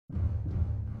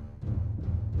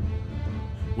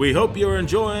We hope you're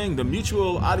enjoying the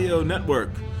Mutual Audio Network.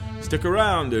 Stick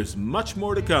around, there's much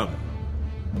more to come.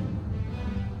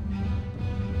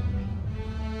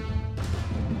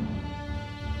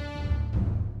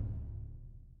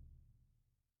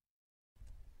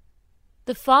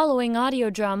 The following audio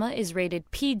drama is rated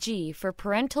PG for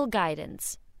parental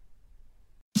guidance.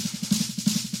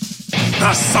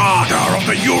 The Saga of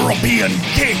the European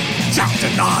King, Chapter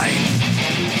 9.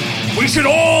 We should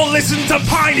all listen to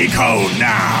Pineycone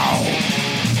now!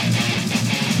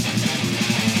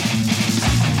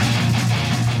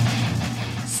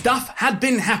 Stuff had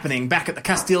been happening back at the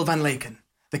Castile van Laken.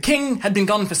 The king had been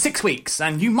gone for 6 weeks,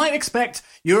 and you might expect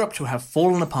Europe to have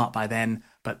fallen apart by then,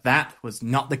 but that was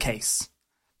not the case.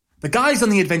 The guys on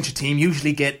the adventure team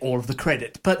usually get all of the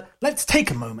credit, but let's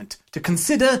take a moment to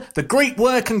consider the great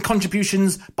work and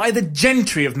contributions by the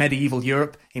gentry of medieval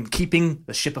Europe in keeping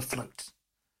the ship afloat.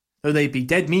 Though they be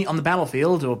dead meat on the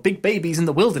battlefield or big babies in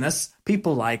the wilderness,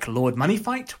 people like Lord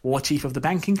Moneyfight, war chief of the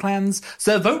banking clans,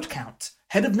 Sir Vote Count,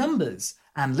 head of numbers,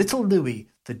 and Little Louis,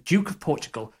 the Duke of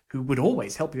Portugal, who would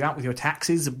always help you out with your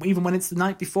taxes even when it's the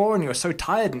night before and you're so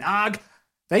tired and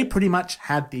they pretty much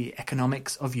had the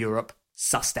economics of Europe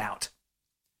sussed out.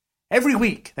 Every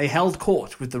week they held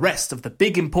court with the rest of the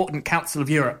big important Council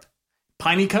of Europe.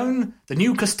 Pineycone, the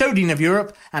new custodian of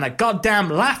Europe, and a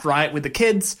goddamn laugh riot with the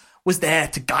kids was there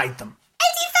to guide them.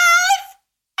 85!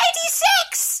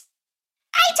 86!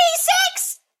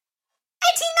 86!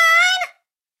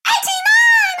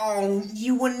 89! 89! Oh,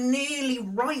 you were nearly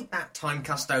right that time,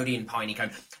 Custodian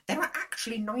Pineycone. There are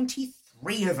actually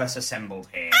 93 of us assembled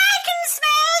here. I can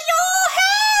smell your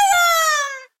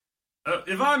harem!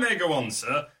 If I may go on,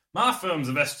 sir, my firms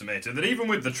have estimated that even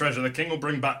with the treasure the king will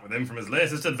bring back with him from his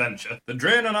latest adventure, the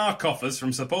drain on our coffers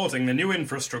from supporting the new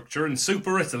infrastructure in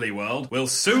Super Italy world will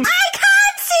soon... I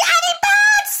can't see any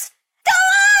birds! There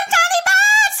aren't any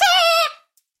birds here!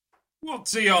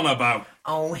 What's he on about?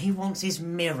 Oh, he wants his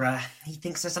mirror. He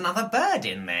thinks there's another bird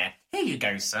in there. Here you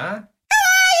go, sir.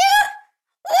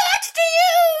 What do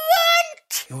you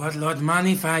want? What Lord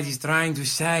Moneyfight is trying to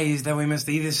say is that we must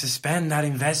either suspend our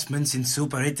investments in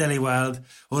Super Italy world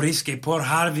or risk a poor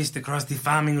harvest across the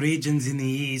farming regions in the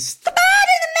east. The bird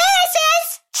in the mirror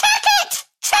says, check it!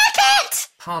 Check it!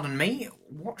 Pardon me,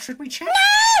 what should we check? No!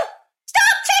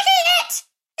 Stop checking it!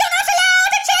 You're not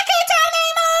allowed to check it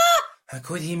anymore!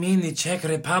 Could he mean the Czech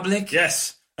Republic?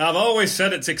 Yes, I've always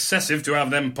said it's excessive to have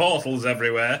them portals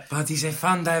everywhere. But it's a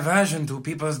fun diversion to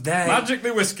people's day. Magically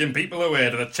whisking people away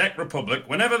to the Czech Republic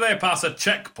whenever they pass a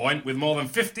checkpoint with more than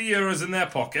 50 euros in their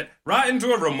pocket, right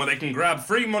into a room where they can grab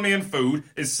free money and food,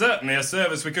 is certainly a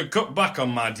service we could cut back on,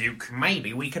 my Duke.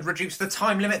 Maybe we could reduce the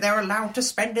time limit they're allowed to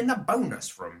spend in the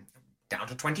bonus room. Down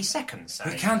to 20 seconds, say.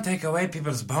 We can't take away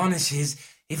people's bonuses.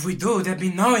 If we do, there'd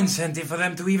be no incentive for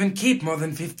them to even keep more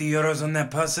than 50 euros on their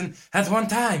person at one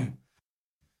time.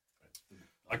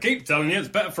 I keep telling you it's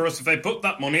better for us if they put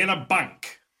that money in a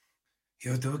bank.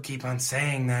 You do keep on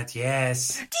saying that,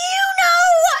 yes. Do you know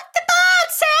what the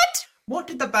bird said? What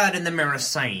did the bird in the mirror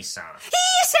say, sir?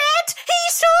 He said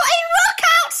he saw a rook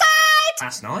outside!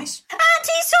 That's nice. And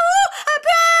he saw a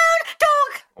brown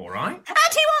dog! All right.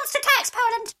 And he wants to tax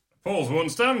Poland! Poles won't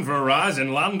stand for a rise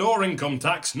in land or income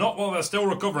tax, not while they're still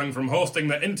recovering from hosting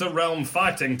the Inter-Realm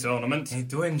Fighting Tournament. They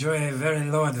do enjoy a very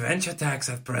low adventure tax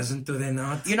at present, do they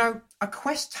not? You know, a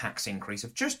quest tax increase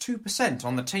of just 2%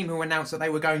 on the team who announced that they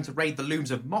were going to raid the looms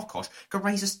of Mokosh could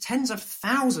raise us tens of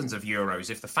thousands of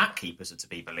euros if the Fat Keepers are to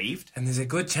be believed. And there's a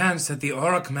good chance that the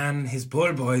Orc Man and his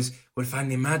bull boys will find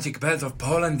the magic belt of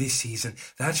Poland this season.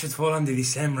 That should fall under the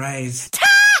same raise.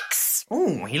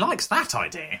 Oh, he likes that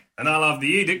idea. And I'll have the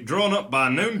edict drawn up by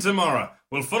noon tomorrow.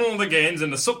 We'll funnel the gains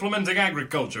into supplementing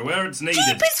agriculture where it's needed.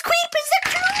 Jeepers creepers are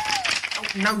true!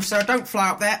 Oh, no, sir, don't fly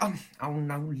up there. Oh,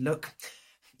 no, look.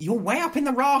 You're way up in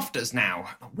the rafters now.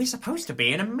 We're supposed to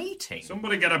be in a meeting.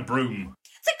 Somebody get a broom.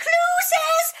 The clue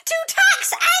says to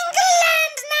tax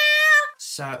Angleland now!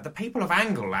 Sir, the people of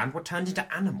Angleland were turned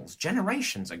into animals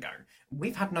generations ago.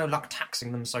 We've had no luck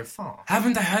taxing them so far.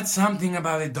 Haven't I heard something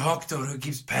about a doctor who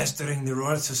keeps pestering the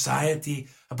Royal Society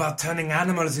about turning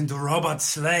animals into robot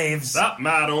slaves? That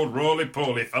mad old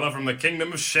roly-poly fella from the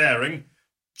Kingdom of Sharing.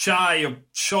 Chai or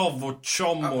Chov or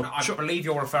Chom or I believe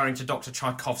you're referring to Dr.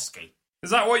 Tchaikovsky. Is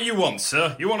that what you want,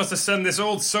 sir? You want us to send this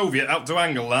old Soviet out to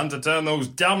Angleland to turn those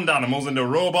damned animals into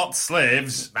robot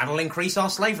slaves? That'll increase our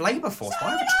slave labour force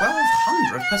by over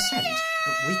 1,200%.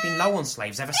 We've been low on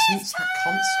slaves ever since that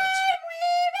concert.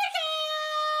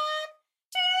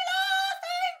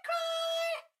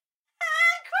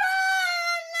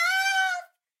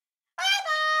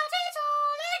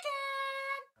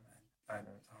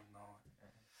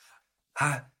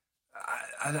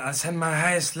 I'll send my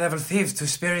highest level thieves to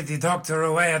spirit the doctor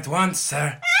away at once,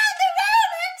 sir.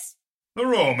 The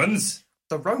Romans?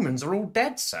 The Romans are all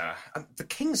dead, sir. The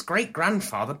king's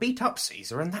great-grandfather beat up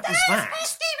Caesar, and that was that.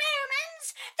 Misty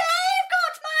Romans! They've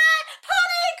got my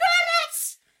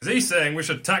pomegranates! Is he saying we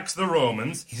should tax the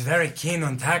Romans? He's very keen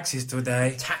on taxes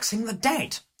today. Taxing the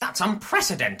dead? That's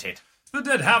unprecedented. Do the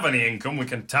dead have any income we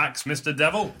can tax, Mr.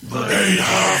 Devil? They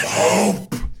have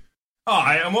hope.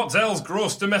 Aye, and what's L's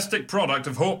gross domestic product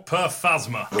of hope per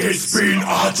phasma? It's been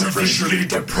artificially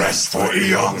depressed for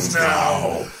eons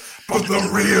now. But the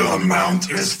real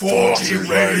amount is 40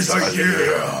 rays a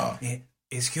year.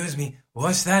 Excuse me,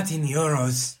 what's that in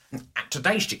euros? At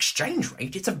today's exchange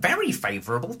rate, it's a very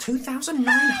favourable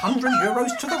 2,900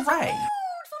 euros to the ray.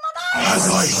 As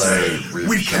I say,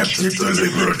 we kept it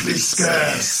deliberately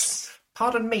scarce.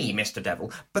 Pardon me, Mr.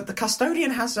 Devil, but the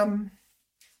custodian has,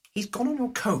 he's gone on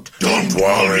your coat. Don't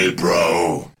worry,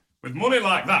 bro. With money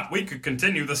like that, we could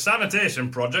continue the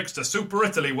sanitation projects to Super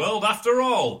Italy World after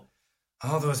all.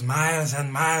 All those miles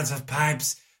and miles of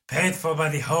pipes paid for by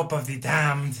the hope of the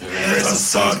damned. There's a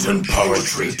certain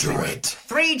poetry to it.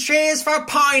 3 cheers for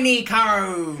Piney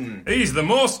Cone! He's the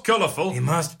most colourful. The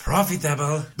most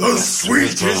profitable. The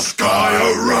sweetest guy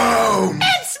around.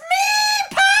 It's me,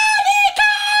 Piney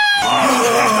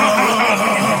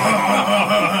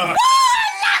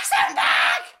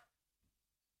Luxembourg!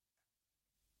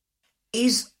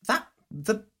 Is that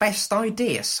the best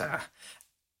idea, sir?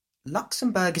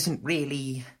 Luxembourg isn't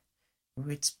really...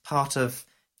 It's part of...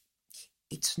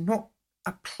 It's not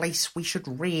a place we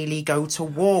should really go to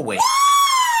war with.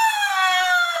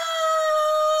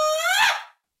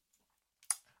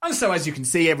 And so, as you can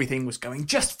see, everything was going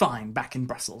just fine back in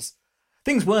Brussels.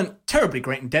 Things weren't terribly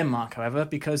great in Denmark, however,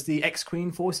 because the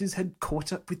ex-Queen forces had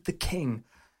caught up with the king.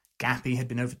 Gappy had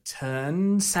been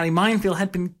overturned, Sally Minefield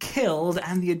had been killed,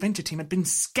 and the adventure team had been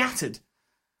scattered.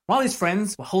 While his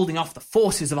friends were holding off the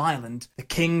forces of Ireland, the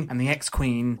king and the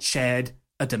ex-Queen shared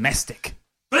a domestic.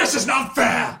 This is not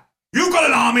fair. You've got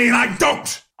an army and I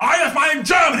don't. I left mine in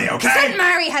Germany, okay? St.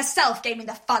 Mary herself gave me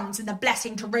the funds and the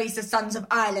blessing to raise the sons of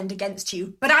Ireland against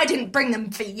you, but I didn't bring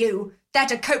them for you. They're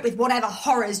to cope with whatever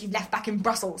horrors you've left back in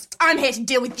Brussels. I'm here to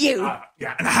deal with you.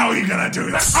 Yeah, and how are you going to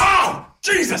do that? Oh,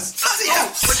 Jesus!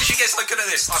 Oh, when did she get so good at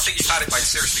this? I think you've had it, mate.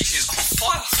 Seriously, she's on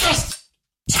fire. Just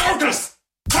focus!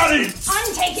 Honey!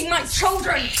 I'm taking my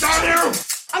children. Damn you!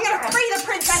 I'm going to free the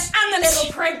princess and the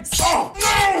little prince. Oh,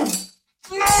 no!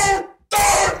 No!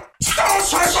 Don't! Don't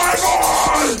take my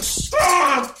boy!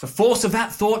 Stop! The force of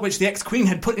that thought which the ex-Queen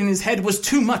had put in his head was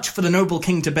too much for the noble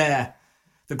king to bear.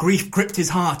 The grief gripped his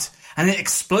heart, and it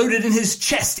exploded in his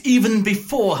chest even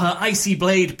before her icy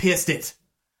blade pierced it.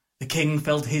 The king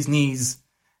fell to his knees,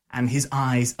 and his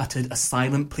eyes uttered a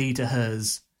silent plea to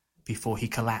hers before he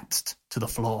collapsed to the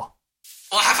floor.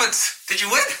 What happened? Did you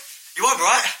win? You won,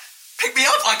 right? Pick me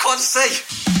up, I can't see.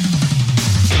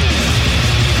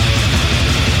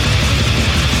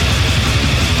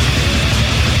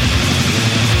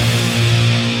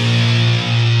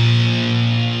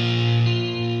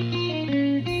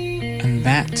 And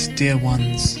that, dear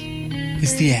ones,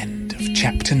 is the end of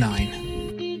Chapter 9.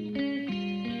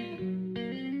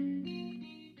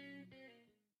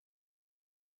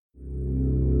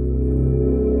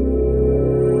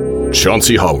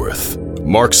 Chauncey Haworth,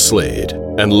 Mark Slade,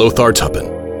 and Lothar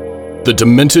Tuppen, the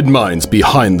demented minds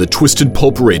behind the Twisted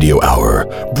Pulp Radio Hour,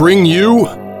 bring you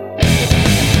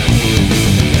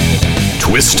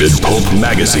Twisted Pulp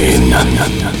Magazine.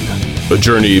 A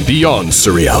journey beyond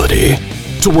surreality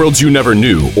to worlds you never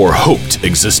knew or hoped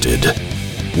existed.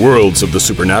 Worlds of the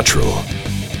supernatural.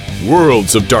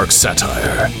 Worlds of dark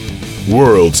satire.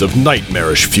 Worlds of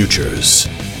nightmarish futures.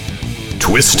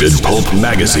 Twisted Pulp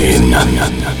Magazine.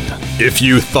 If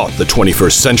you thought the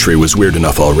 21st century was weird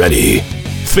enough already,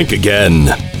 think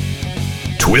again.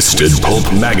 Twisted Pulp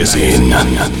Magazine.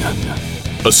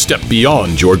 A step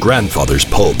beyond your grandfather's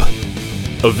pulp.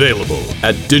 Available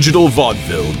at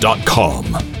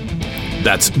digitalvaudeville.com.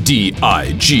 That's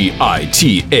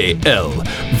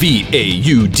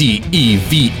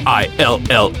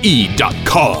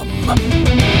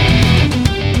DIGITALVAUDEVILLE.com.